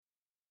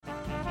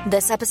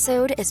This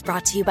episode is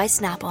brought to you by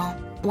Snapple.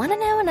 Want to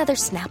know another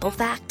Snapple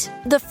fact?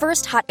 The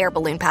first hot air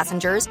balloon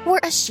passengers were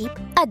a sheep,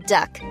 a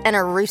duck, and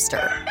a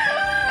rooster.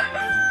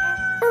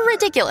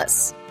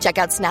 Ridiculous. Check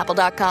out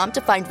Snapple.com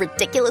to find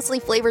ridiculously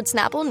flavored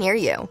Snapple near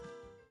you.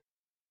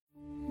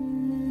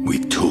 We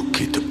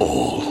took it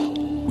all.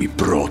 We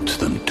brought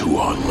them to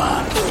our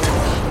land.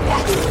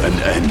 An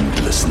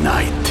endless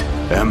night,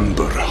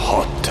 ember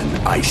hot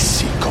and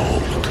icy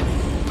cold.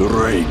 The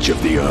rage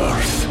of the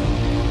earth.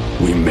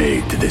 We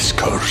made this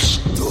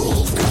curse.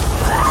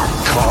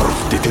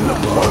 Carved it in the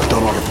blood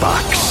on our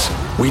backs.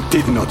 We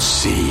did not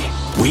see.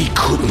 We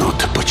could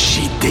not, but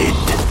she did.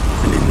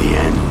 And in the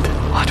end,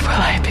 what will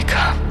I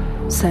become?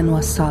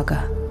 Senua's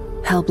Saga.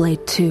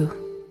 Hellblade 2.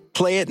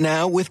 Play it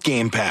now with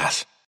Game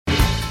Pass.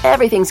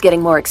 Everything's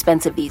getting more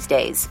expensive these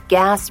days.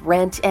 Gas,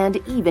 rent, and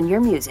even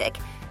your music.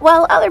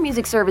 While other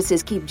music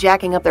services keep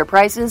jacking up their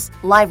prices,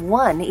 Live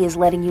One is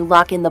letting you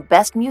lock in the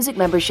best music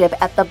membership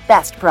at the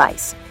best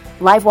price.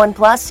 Live One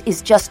Plus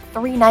is just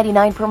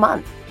 $3.99 per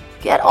month.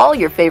 Get all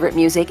your favorite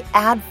music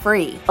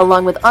ad-free,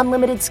 along with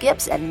unlimited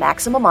skips and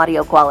maximum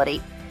audio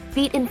quality.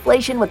 Beat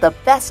inflation with the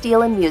best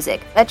deal in music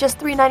at just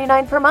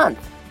 $3.99 per month.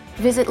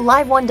 Visit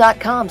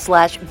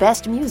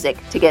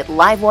liveone.com/bestmusic to get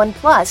Live One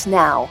Plus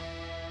now.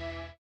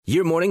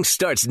 Your morning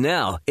starts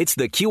now. It's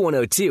the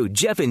Q102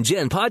 Jeff and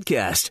Jen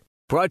podcast,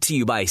 brought to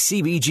you by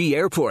CBG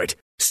Airport.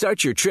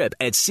 Start your trip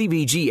at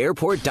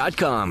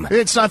CBGAirport.com.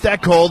 It's not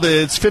that cold.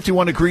 It's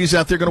 51 degrees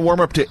out there. Going to warm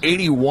up to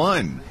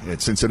 81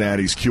 at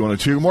Cincinnati's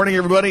Q102. Good morning,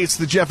 everybody. It's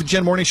the Jeff and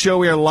Jen Morning Show.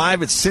 We are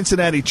live at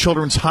Cincinnati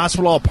Children's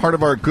Hospital, all part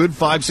of our Good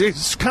Vibes.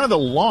 It's kind of the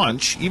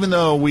launch, even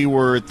though we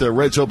were at the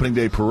Reds opening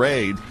day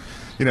parade.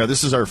 You know,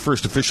 this is our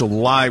first official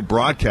live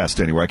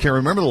broadcast anywhere. I can't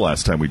remember the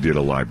last time we did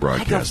a live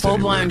broadcast. Like a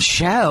full-blown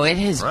show. It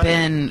has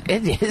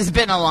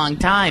been a long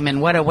time,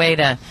 and what a way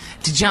to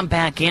jump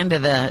back into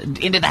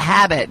the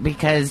habit,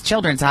 because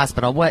Children's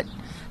Hospital,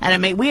 and I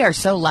mean, we are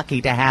so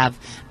lucky to have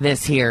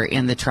this here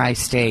in the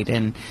tri-state,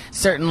 and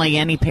certainly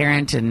any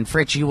parent, and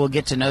Fritz, you will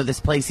get to know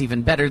this place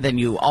even better than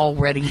you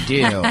already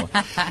do,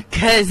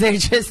 because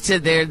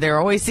there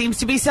always seems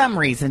to be some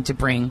reason to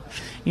bring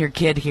your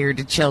kid here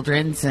to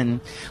Children's, and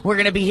we're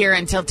going to be here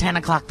until 10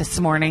 o'clock this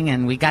morning,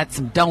 and we got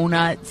some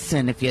donuts,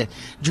 and if you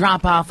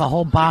drop off a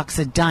whole box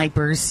of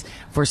diapers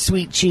for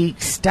Sweet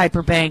Cheeks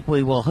Diaper Bank,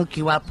 we will hook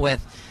you up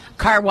with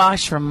car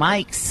wash from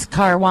Mike's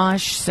Car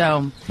Wash.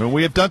 So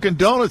we have Dunkin'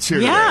 Donuts here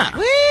today.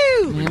 Woo!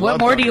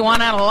 What more do you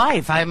want out of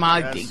life?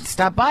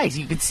 Stop by so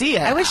you could see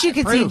it. I wish you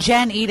could see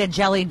Jen eat a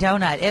jelly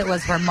donut. It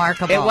was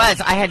remarkable. It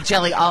was. I had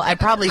jelly I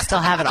probably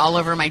still have it all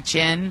over my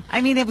chin.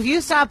 I mean, if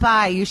you stop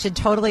by, you should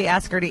totally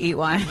ask her to eat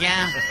one.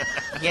 Yeah.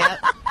 Yeah.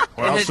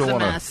 We also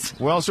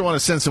want to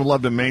send some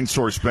love to Main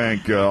Source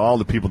Bank, all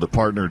the people that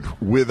partnered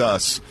with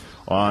us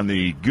on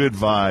the Good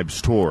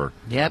Vibes tour.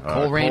 Yep,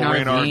 Coleraine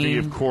RV,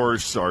 of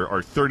course.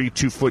 Our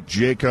 32-foot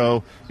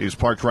Jayco is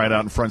parked right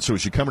out in front. So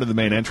as you come into the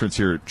main entrance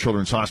here at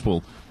Children's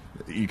Hospital,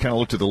 you kind of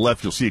look to the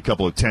left, you'll see a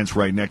couple of tents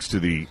right next to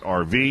the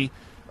RV.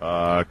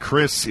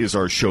 Chris is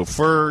our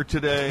chauffeur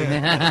today,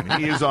 and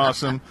he is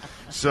awesome.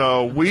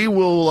 So we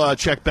will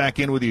check back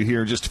in with you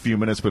here in just a few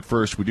minutes, but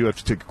first we do have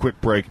to take a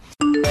quick break.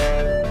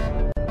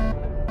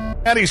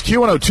 Cincinnati's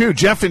Q102,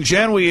 Jeff and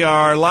Jen. We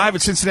are live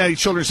at Cincinnati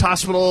Children's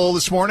Hospital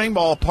this morning,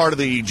 all part of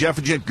the Jeff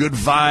and Jen Good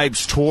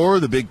Vibes tour.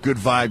 The big Good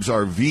Vibes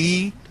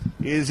RV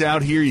is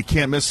out here. You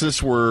can't miss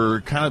this.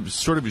 We're kind of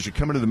sort of as you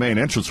come into the main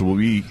entrance, we'll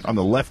be on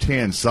the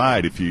left-hand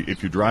side. If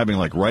you're driving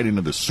like right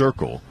into the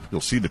circle,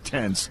 you'll see the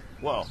tents.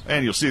 Well,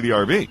 and you'll see the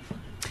RV.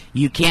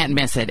 You can't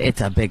miss it.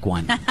 It's a big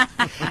one.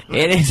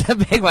 It is a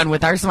big one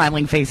with our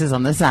smiling faces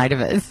on the side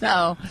of it.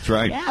 So that's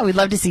right. Yeah, we'd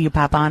love to see you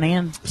pop on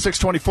in.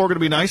 624 going to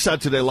be nice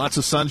out today. Lots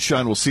of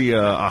sunshine. We'll see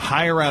a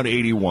high around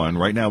 81.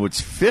 Right now it's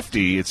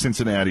 50 at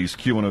Cincinnati's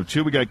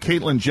Q102. We got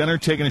Caitlyn Jenner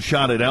taking a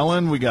shot at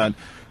Ellen. We got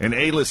an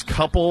A-list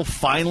couple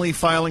finally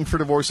filing for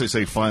divorce. I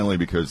say finally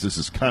because this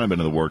has kind of been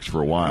in the works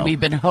for a while. We've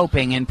been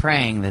hoping and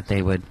praying that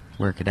they would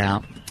work it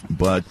out.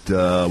 But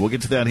we'll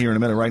get to that here in a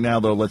minute. Right now,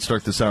 though, let's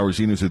start this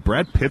hour's E-News with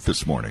Brad Pitt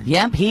this morning.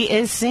 Yep, he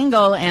is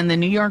single, and the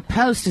New York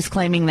Post is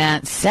claiming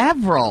that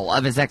several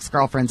of his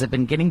ex-girlfriends have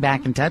been getting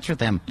back in touch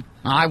with him.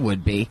 I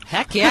would be.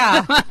 Heck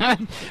yeah.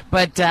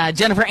 But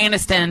Jennifer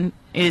Aniston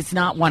is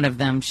not one of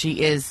them.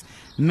 She is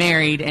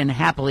married and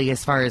happily,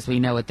 as far as we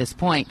know at this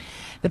point.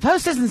 The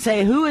Post doesn't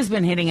say who has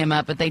been hitting him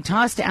up, but they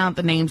tossed out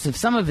the names of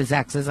some of his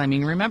exes. I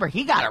mean, remember,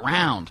 he got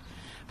around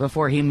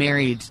before he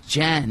married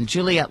Jen.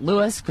 Juliette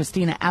Lewis,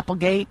 Christina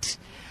Applegate,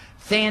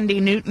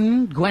 Thandie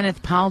Newton, Gwyneth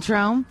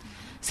Paltrow.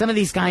 Some of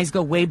these guys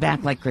go way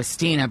back like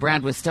Christina.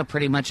 Brad was still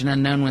pretty much an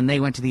unknown when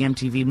they went to the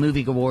MTV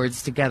Movie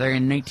Awards together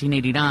in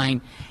 1989.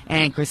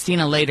 And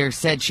Christina later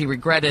said she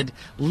regretted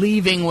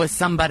leaving with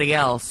somebody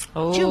else.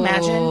 Could you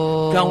imagine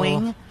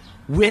going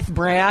with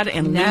Brad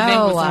and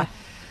leaving with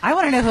I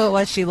want to know who it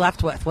was she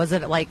left with. Was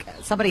it like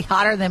somebody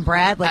hotter than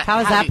Brad? Like, how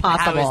is that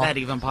possible? How is that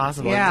even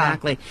possible? Yeah.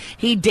 Exactly.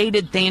 He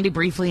dated Thandie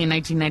briefly in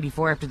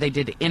 1994 after they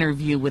did an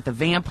Interview with a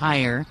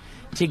Vampire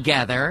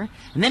together.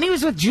 And then he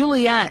was with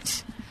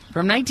Juliette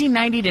From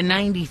 1990 to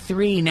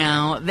 93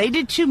 now, they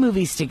did 2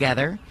 movies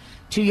together,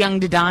 Too Young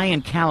to Die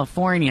in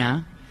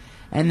California,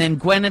 and then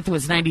Gwyneth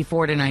was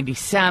 94 to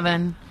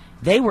 97.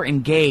 They were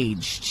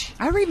engaged.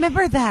 I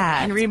remember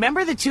that. And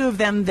remember the two of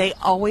them, they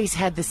always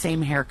had the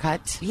same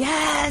haircut?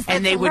 Yes,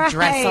 and they would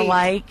dress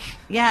alike?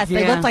 Yes,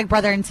 they looked like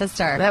brother and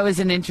sister. That was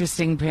an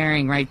interesting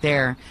pairing right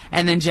there.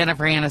 And then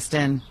Jennifer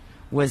Aniston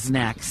was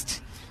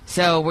next.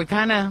 So we're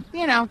kind of,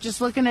 just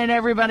looking at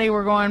everybody,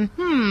 we're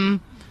going,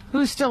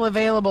 who's still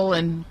available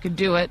and could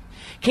do it?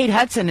 Kate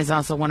Hudson is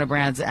also one of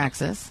Brad's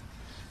exes.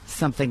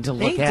 Something to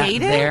look at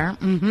there.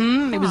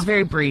 Mm-hmm. It was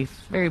very brief,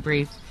 very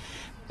brief.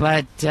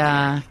 But,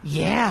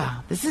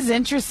 this is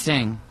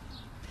interesting.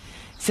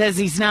 Says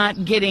he's not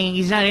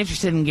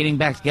interested in getting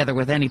back together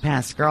with any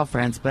past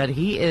girlfriends, but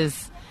he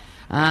is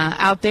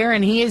out there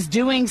and he is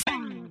doing.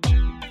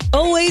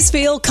 Always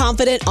feel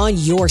confident on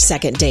your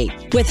second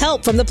date. With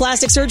help from the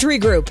Plastic Surgery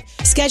Group.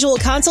 Schedule a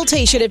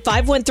consultation at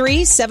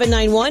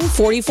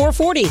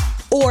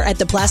 513-791-4440 or at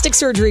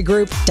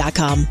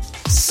theplasticsurgerygroup.com.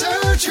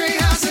 Surgery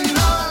has an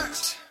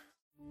art.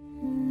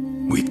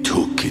 We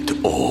took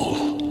it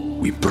all.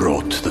 We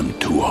brought them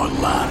to our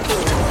land.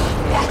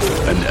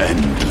 An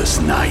endless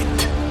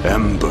night,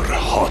 ember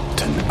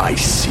hot and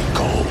icy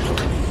cold.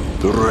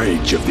 The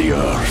rage of the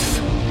earth.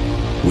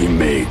 We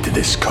made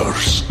this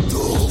curse.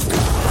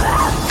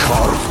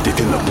 Carved it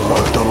in the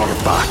blood on our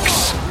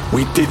backs.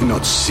 We did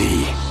not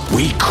see.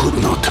 We could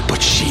not,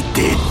 but she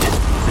did.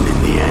 And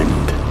in the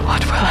end,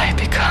 what will I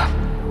become?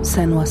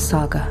 Senua's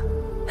Saga.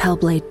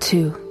 Hellblade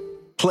 2.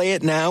 Play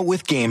it now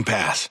with Game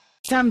Pass.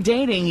 Some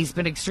dating, he's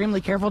been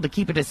extremely careful to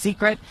keep it a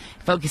secret,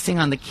 focusing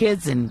on the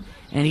kids, and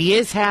he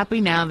is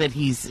happy now that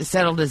he's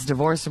settled his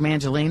divorce from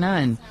Angelina,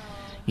 and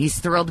he's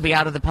thrilled to be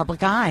out of the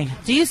public eye.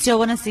 Do you still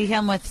want to see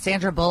him with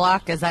Sandra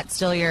Bullock? Is that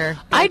still your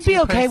I'd be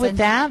okay person? with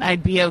that.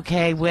 I'd be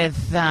okay with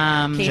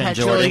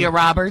Julia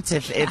Roberts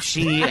if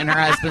she and her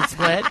husband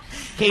split.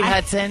 Kate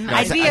Hudson.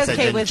 I'd be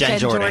okay with Jen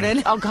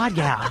Jordan. Oh, God,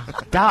 yeah.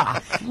 Duh.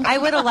 I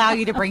would allow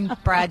you to bring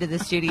Brad to the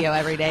studio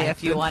every day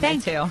if you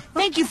wanted to.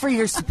 Thank you for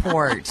your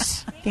support.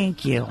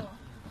 Thank you.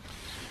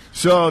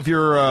 So if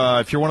you're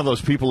one of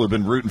those people who've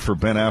been rooting for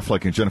Ben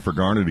Affleck and Jennifer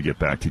Garner to get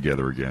back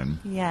together again.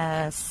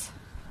 Yes.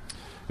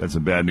 That's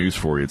some bad news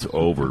for you. It's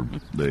over.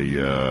 They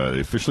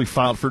officially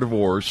filed for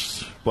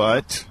divorce,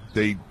 but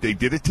they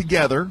did it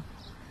together,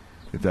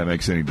 if that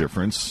makes any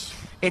difference.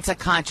 It's a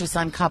conscious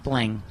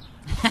uncoupling.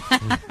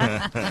 Yeah,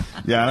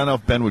 I don't know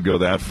if Ben would go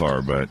that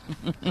far, but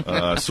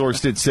a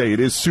source did say it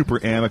is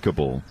super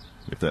amicable,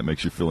 if that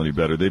makes you feel any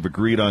better. They've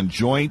agreed on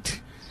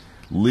joint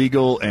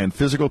legal and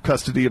physical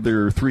custody of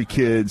their 3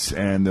 kids,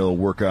 and they'll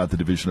work out the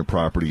division of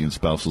property and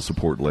spousal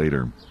support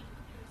later.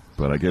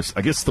 But I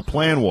guess the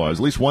plan was,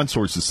 at least one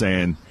source is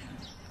saying,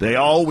 they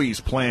always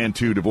planned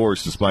to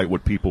divorce despite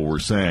what people were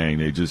saying.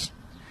 They just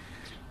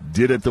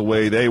did it the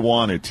way they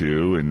wanted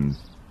to, and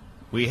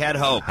we had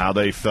hope. How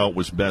they felt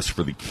was best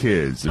for the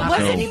kids.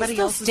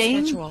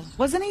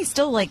 Wasn't he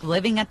still like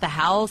living at the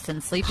house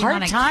and sleeping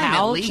on a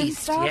couch and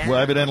stuff? Yeah. Well,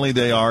 evidently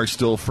they are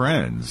still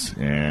friends,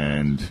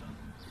 and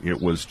it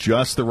was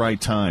just the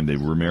right time. They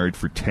were married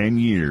for 10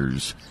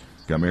 years,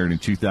 got married in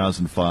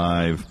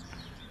 2005,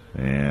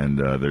 and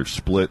their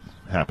split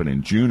happened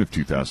in June of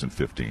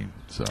 2015.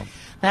 So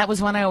that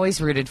was one I always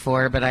rooted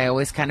for, but I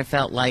always kind of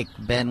felt like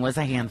Ben was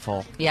a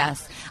handful.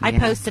 Yes. Yeah. I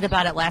posted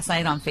about it last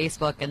night on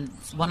Facebook, and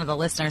one of the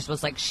listeners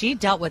was like, she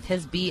dealt with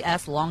his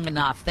BS long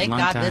enough. Thank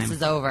God this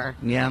is over.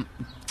 Yeah.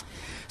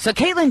 So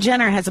Caitlyn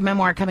Jenner has a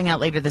memoir coming out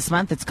later this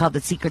month. It's called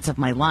The Secrets of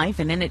My Life,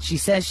 and in it she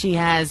says she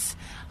has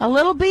a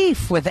little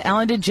beef with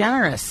Ellen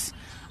DeGeneres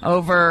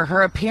over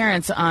her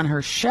appearance on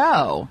her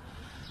show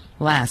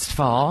last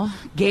fall.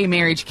 Gay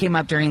marriage came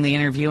up during the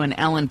interview, and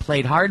Ellen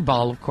played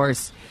hardball. Of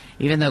course,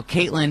 even though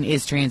Caitlyn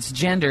is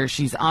transgender,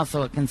 she's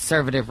also a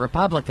conservative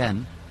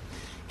Republican.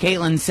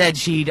 Caitlyn said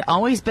she'd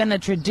always been a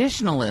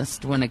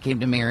traditionalist when it came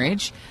to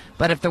marriage,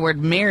 but if the word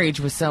marriage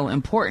was so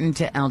important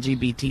to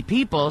LGBT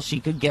people,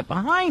 she could get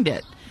behind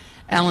it.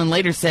 Ellen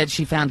later said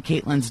she found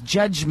Caitlyn's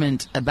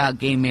judgment about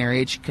gay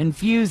marriage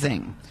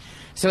confusing.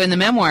 So in the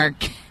memoir,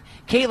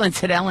 Caitlyn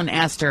said Ellen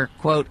asked her,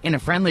 quote, in a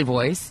friendly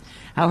voice,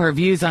 how her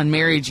views on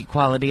marriage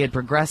equality had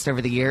progressed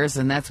over the years,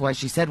 and that's why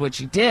she said what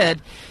she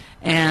did,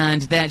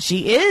 and that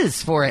she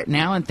is for it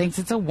now and thinks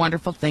it's a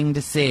wonderful thing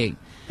to see.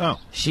 Oh.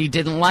 She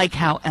didn't like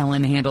how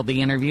Ellen handled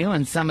the interview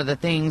and some of the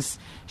things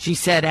she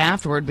said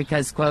afterward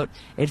because, quote,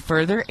 it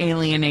further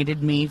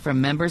alienated me from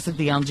members of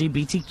the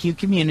LGBTQ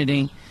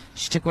community.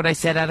 She took what I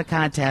said out of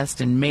context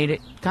and made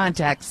it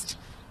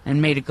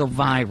go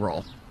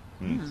viral.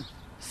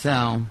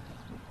 So...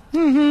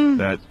 Mm-hmm.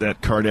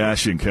 That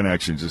Kardashian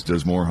connection just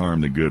does more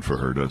harm than good for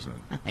her, doesn't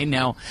it? I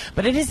know,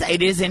 but it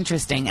is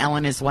interesting.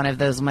 Ellen is one of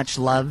those much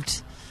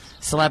loved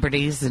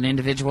celebrities and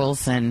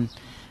individuals, and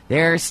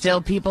there are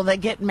still people that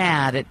get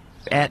mad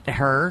at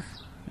her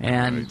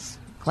and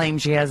claim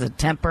she has a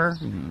temper.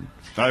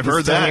 I've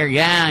heard that.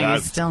 You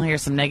still hear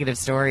some negative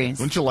stories.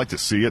 Wouldn't you like to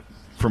see it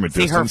from a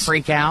distance? See her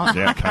freak out?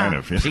 Yeah, kind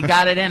of. Yeah. She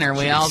got it in her.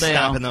 We all do.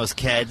 Stopping those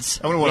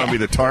kids. I wouldn't want to be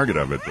the target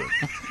of it, though.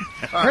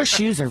 Her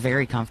shoes are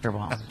very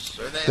comfortable.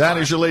 That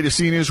is your latest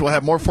C News. We'll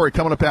have more for you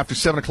coming up after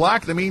 7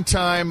 o'clock. In the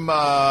meantime,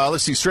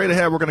 let's see, straight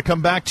ahead, we're going to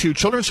come back to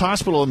Children's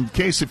Hospital. In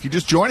case if you're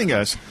just joining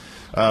us,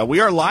 we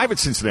are live at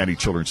Cincinnati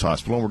Children's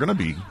Hospital, and we're going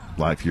to be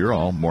live here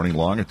all morning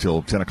long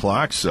until 10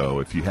 o'clock. So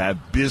if you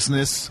have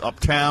business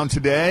uptown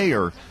today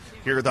or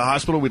here at the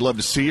hospital, we'd love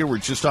to see you. We're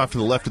just off to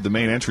the left of the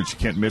main entrance. You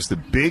can't miss the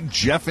big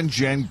Jeff and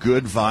Jen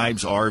Good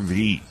Vibes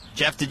RV.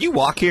 Jeff, did you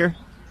walk here?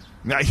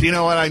 Now, you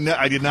know what?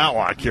 I did not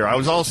walk here. I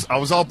was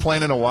all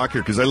planning to walk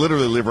here because I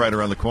literally live right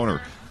around the corner.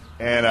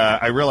 And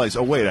I realized,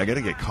 oh, wait, I got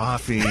to get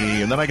coffee,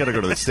 and then I got to go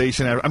to the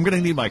station. I'm going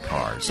to need my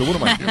car. So what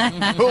am I doing?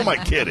 Who am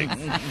I kidding?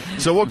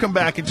 So we'll come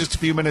back in just a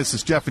few minutes.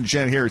 It's Jeff and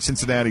Jen here at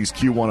Cincinnati's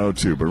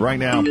Q102. But right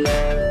now...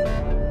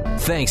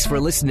 Thanks for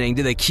listening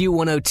to the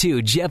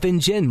Q102 Jeff and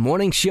Jen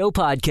Morning Show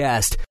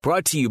podcast,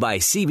 brought to you by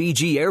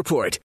CBG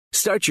Airport.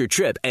 Start your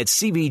trip at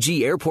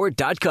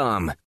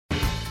CBGAirport.com.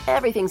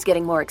 Everything's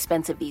getting more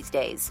expensive these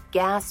days.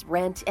 Gas,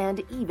 rent,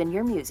 and even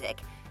your music.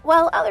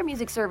 While other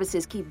music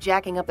services keep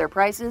jacking up their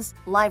prices,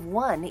 Live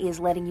One is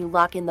letting you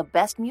lock in the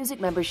best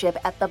music membership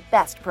at the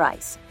best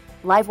price.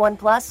 Live One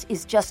Plus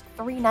is just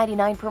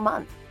 $3.99 per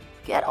month.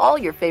 Get all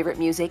your favorite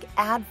music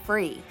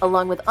ad-free,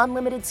 along with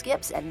unlimited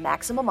skips and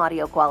maximum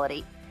audio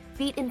quality.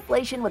 Beat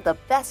inflation with the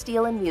best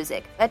deal in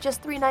music at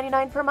just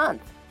 $3.99 per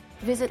month.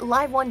 Visit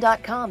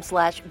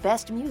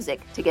liveone.com/bestmusic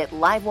to get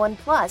Live One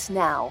Plus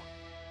now.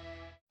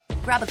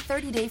 Grab a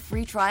 30-day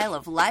free trial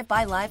of Live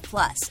by Live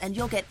Plus, and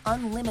you'll get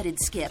unlimited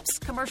skips,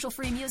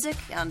 commercial-free music,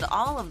 and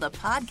all of the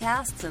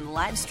podcasts and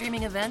live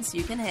streaming events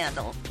you can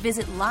handle.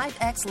 Visit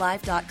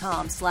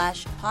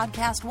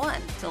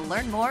livexlive.com/podcast1 to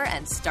learn more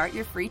and start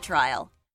your free trial.